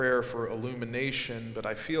prayer for illumination, but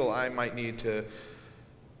I feel I might need to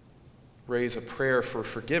raise a prayer for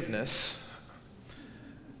forgiveness.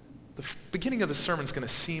 The beginning of the sermon is going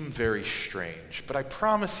to seem very strange, but I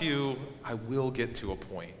promise you I will get to a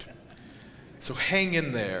point. So hang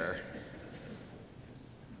in there.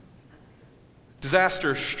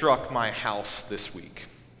 Disaster struck my house this week.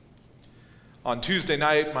 On Tuesday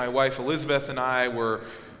night, my wife Elizabeth and I were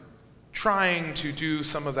trying to do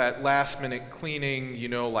some of that last-minute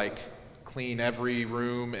cleaning, like clean every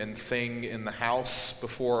room and thing in the house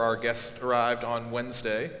before our guests arrived on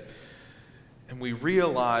Wednesday. And we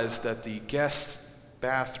realized that the guest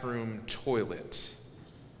bathroom toilet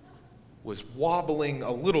was wobbling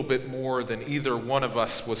a little bit more than either one of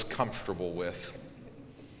us was comfortable with.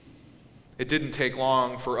 It didn't take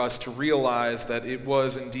long for us to realize that it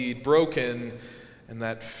was indeed broken and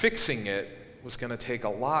that fixing it was going to take a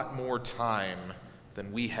lot more time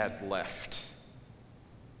than we had left.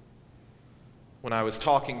 When I was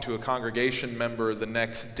talking to a congregation member the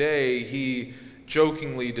next day, he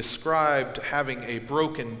jokingly described having a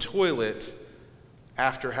broken toilet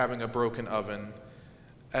after having a broken oven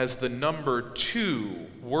as the number 2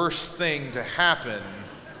 worst thing to happen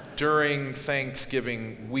during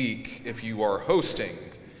Thanksgiving week if you are hosting.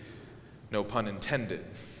 No pun intended.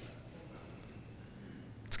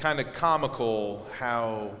 It's kind of comical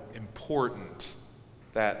how important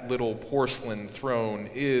that little porcelain throne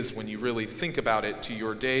is when you really think about it to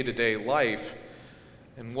your day-to-day life,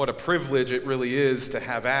 and what a privilege it really is to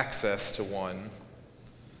have access to one.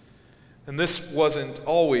 And this wasn't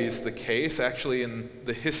always the case. Actually, in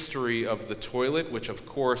the history of the toilet, which of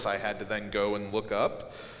course I had to then go and look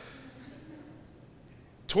up,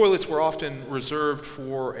 toilets were often reserved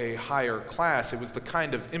for a higher class. It was the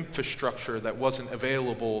kind of infrastructure that wasn't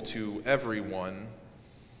available to everyone.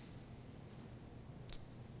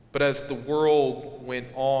 But as the world went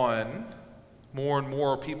on, more and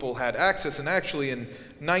more people had access, and actually in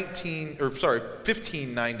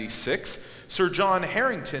 1596, Sir John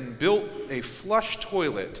Harington built a flush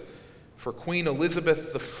toilet for Queen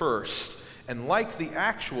Elizabeth I. And like the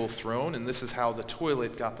actual throne, and this is how the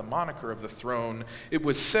toilet got the moniker of the throne, it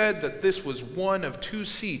was said that this was one of 2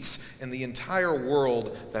 seats in the entire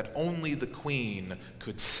world that only the Queen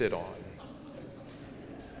could sit on.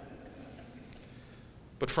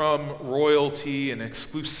 But from royalty and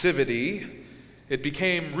exclusivity, it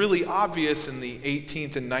became really obvious in the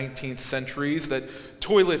 18th and 19th centuries that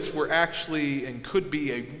toilets were actually and could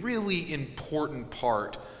be a really important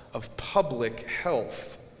part of public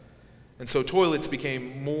health. And so toilets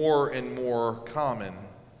became more and more common.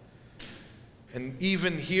 And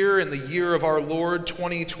even here in the year of our Lord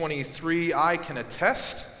 2023, I can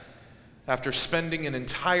attest, after spending an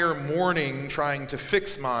entire morning trying to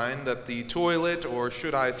fix mine, that the toilet, or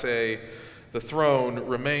should I say the throne,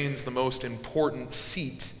 remains the most important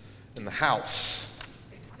seat in the house.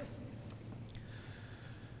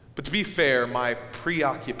 But to be fair, my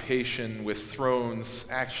preoccupation with thrones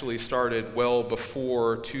actually started well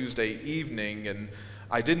before Tuesday evening, and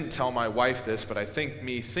I didn't tell my wife this, but I think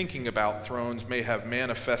me thinking about thrones may have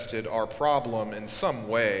manifested our problem in some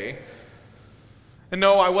way. And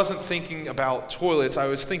no, I wasn't thinking about toilets, I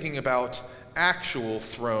was thinking about actual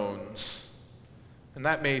thrones. And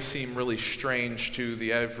that may seem really strange to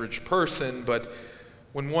the average person, but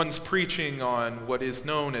when one's preaching on what is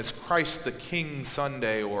known as Christ the King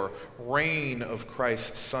Sunday or Reign of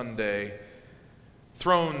Christ Sunday,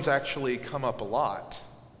 thrones actually come up a lot.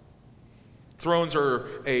 Thrones are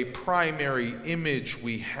a primary image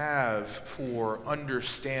we have for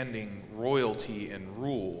understanding royalty and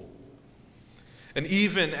rule. And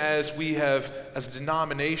even as we have, as a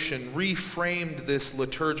denomination, reframed this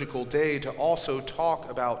liturgical day to also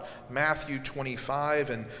talk about Matthew 25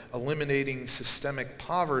 and eliminating systemic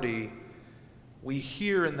poverty, we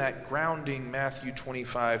hear in that grounding Matthew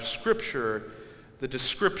 25 scripture the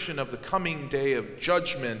description of the coming day of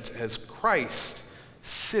judgment as Christ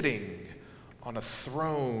sitting on a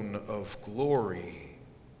throne of glory.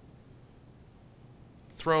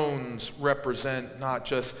 Thrones represent not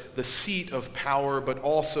just the seat of power, but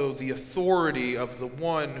also the authority of the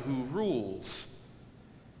one who rules.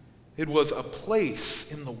 It was a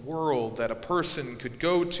place in the world that a person could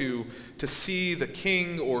go to see the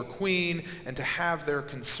king or queen and to have their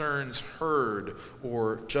concerns heard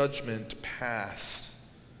or judgment passed.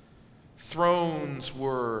 Thrones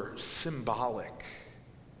were symbolic.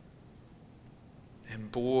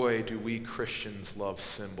 And boy, do we Christians love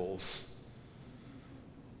symbols.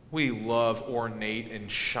 We love ornate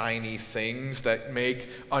and shiny things that make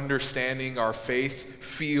understanding our faith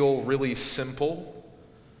feel really simple.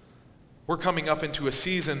 We're coming up into a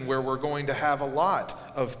season where we're going to have a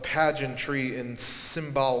lot of pageantry and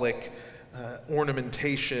symbolic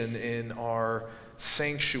ornamentation in our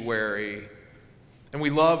sanctuary. And we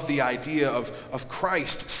love the idea of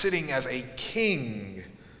Christ sitting as a king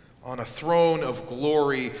on a throne of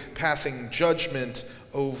glory, passing judgment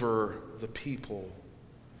over the people.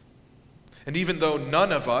 And even though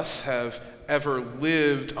none of us have ever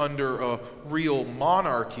lived under a real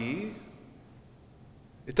monarchy,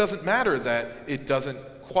 it doesn't matter that it doesn't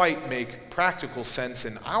quite make practical sense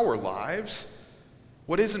in our lives.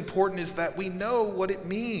 What is important is that we know what it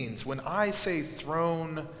means. When I say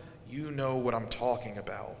throne, you know what I'm talking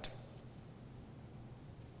about.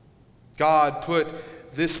 God put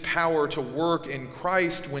this power to work in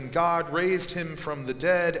Christ when God raised him from the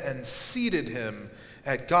dead and seated him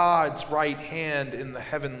at God's right hand in the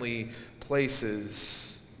heavenly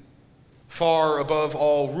places, far above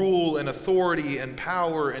all rule and authority and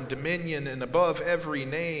power and dominion, and above every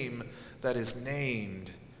name that is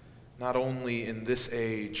named, not only in this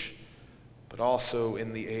age, but also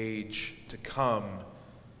in the age to come.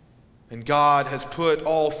 And God has put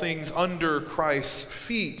all things under Christ's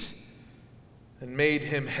feet and made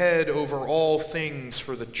him head over all things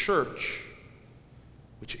for the church,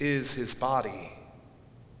 which is his body.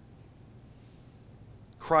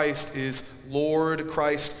 Christ is Lord,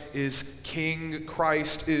 Christ is King,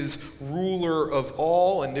 Christ is ruler of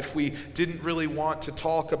all. And if we didn't really want to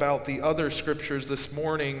talk about the other scriptures this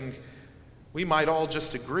morning, we might all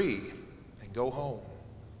just agree and go home.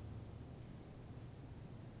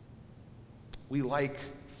 We like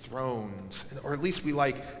thrones, or at least we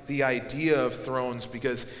like the idea of thrones,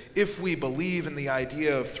 because if we believe in the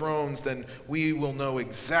idea of thrones, then we will know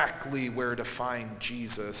exactly where to find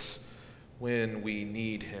Jesus when we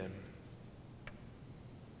need him.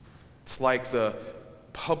 It's like the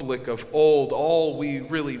public of old. All we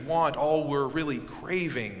really want, all we're really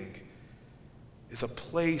craving, is a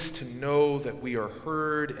place to know that we are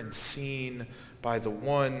heard and seen by the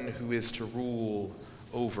one who is to rule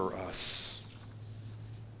over us.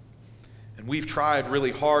 And we've tried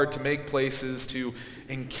really hard to make places to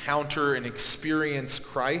encounter and experience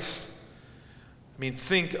Christ. I mean,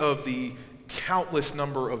 think of the countless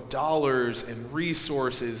number of dollars and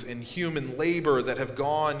resources and human labor that have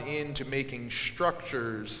gone into making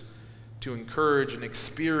structures to encourage an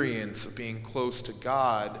experience of being close to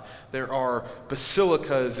God. There are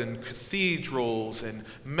basilicas and cathedrals and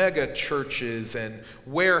mega churches and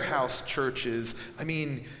warehouse churches. I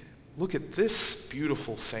mean, look at this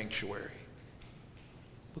beautiful sanctuary.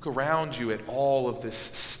 Look around you at all of this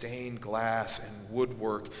stained glass and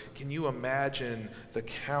woodwork. Can you imagine the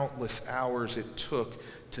countless hours it took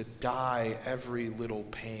to dye every little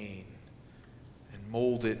pane and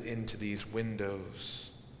mold it into these windows?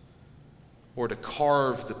 Or to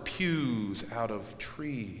carve the pews out of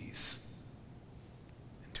trees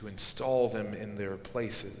and to install them in their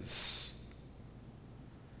places?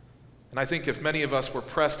 And I think if many of us were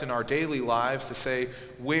pressed in our daily lives to say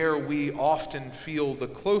where we often feel the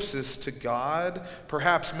closest to God,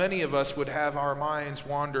 perhaps many of us would have our minds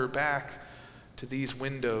wander back to these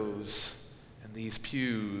windows and these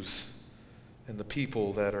pews and the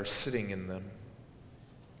people that are sitting in them.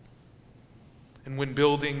 And when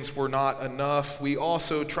buildings were not enough, we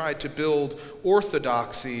also tried to build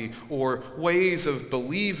orthodoxy or ways of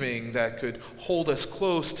believing that could hold us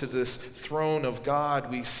close to this throne of God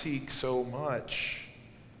we seek so much.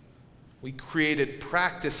 We created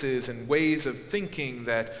practices and ways of thinking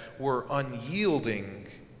that were unyielding,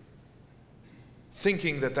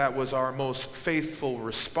 thinking that that was our most faithful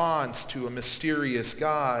response to a mysterious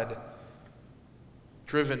God,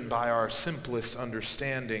 driven by our simplest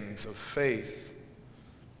understandings of faith.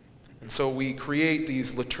 And so we create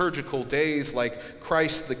these liturgical days like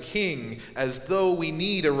Christ the King, as though we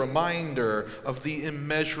need a reminder of the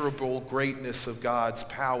immeasurable greatness of God's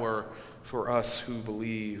power for us who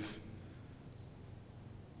believe.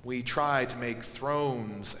 We try to make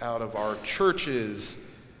thrones out of our churches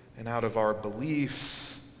and out of our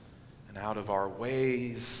beliefs and out of our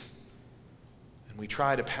ways. And we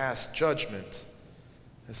try to pass judgment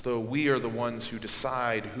as though we are the ones who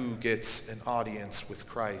decide who gets an audience with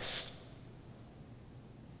Christ.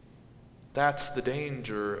 That's the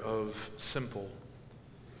danger of simple.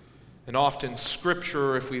 And often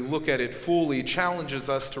Scripture, if we look at it fully, challenges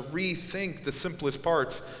us to rethink the simplest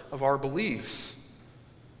parts of our beliefs.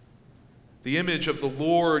 The image of the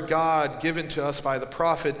Lord God given to us by the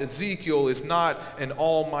prophet Ezekiel is not an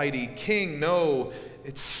almighty king. No,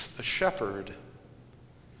 it's a shepherd.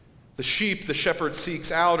 The sheep the shepherd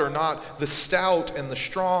seeks out are not the stout and the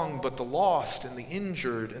strong, but the lost and the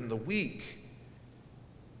injured and the weak.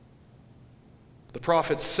 The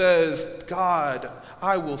prophet says, God,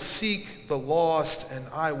 I will seek the lost, and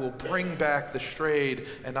I will bring back the strayed,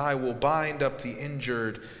 and I will bind up the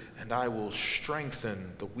injured, and I will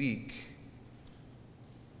strengthen the weak.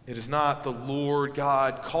 It is not the Lord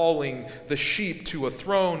God calling the sheep to a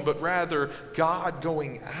throne, but rather God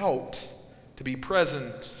going out to be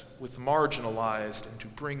present with the marginalized and to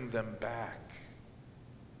bring them back.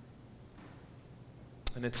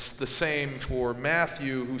 And it's the same for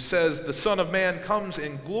Matthew, who says, the Son of Man comes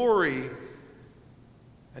in glory,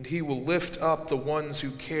 and he will lift up the ones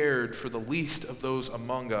who cared for the least of those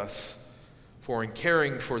among us. For in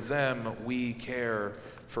caring for them, we care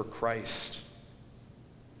for Christ.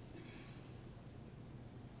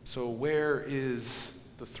 So where is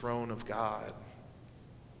the throne of God?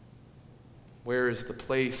 Where is the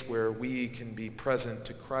place where we can be present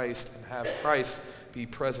to Christ and have Christ be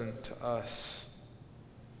present to us?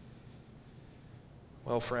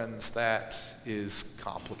 Well, friends, that is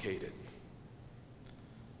complicated.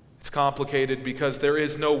 It's complicated because there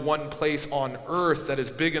is no one place on earth that is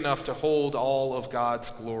big enough to hold all of God's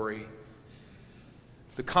glory.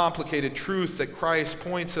 The complicated truth that Christ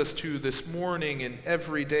points us to this morning and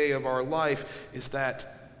every day of our life is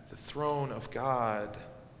that the throne of God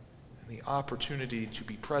and the opportunity to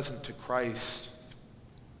be present to Christ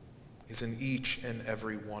is in each and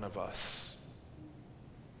every one of us.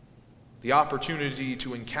 The opportunity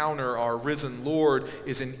to encounter our risen Lord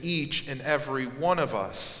is in each and every one of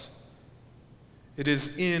us. It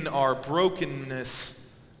is in our brokenness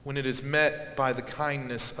when it is met by the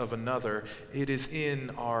kindness of another. It is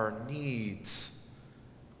in our needs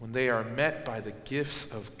when they are met by the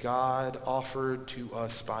gifts of God offered to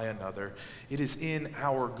us by another. It is in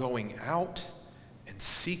our going out and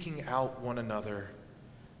seeking out one another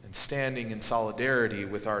and standing in solidarity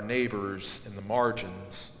with our neighbors in the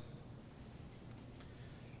margins.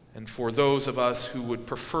 And for those of us who would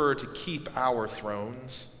prefer to keep our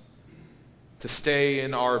thrones, to stay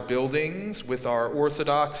in our buildings with our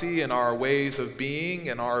orthodoxy and our ways of being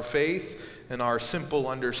and our faith and our simple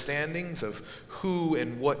understandings of who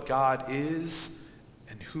and what God is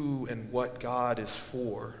and who and what God is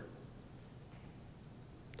for.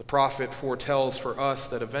 The prophet foretells for us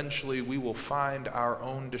that eventually we will find our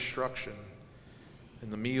own destruction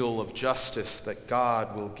in the meal of justice that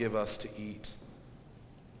God will give us to eat.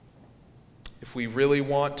 If we really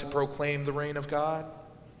want to proclaim the reign of God,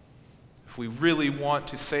 if we really want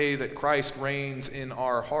to say that Christ reigns in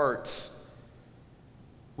our hearts,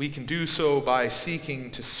 we can do so by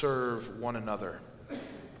seeking to serve one another.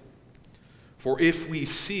 For if we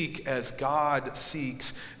seek as God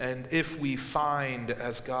seeks, and if we find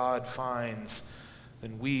as God finds,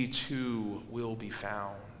 then we too will be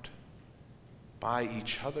found by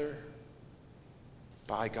each other,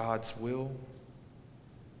 by God's will.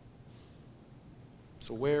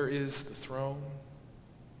 So where is the throne?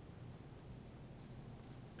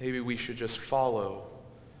 Maybe we should just follow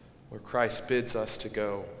where Christ bids us to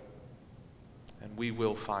go, and we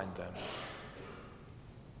will find them.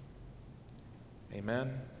 Amen.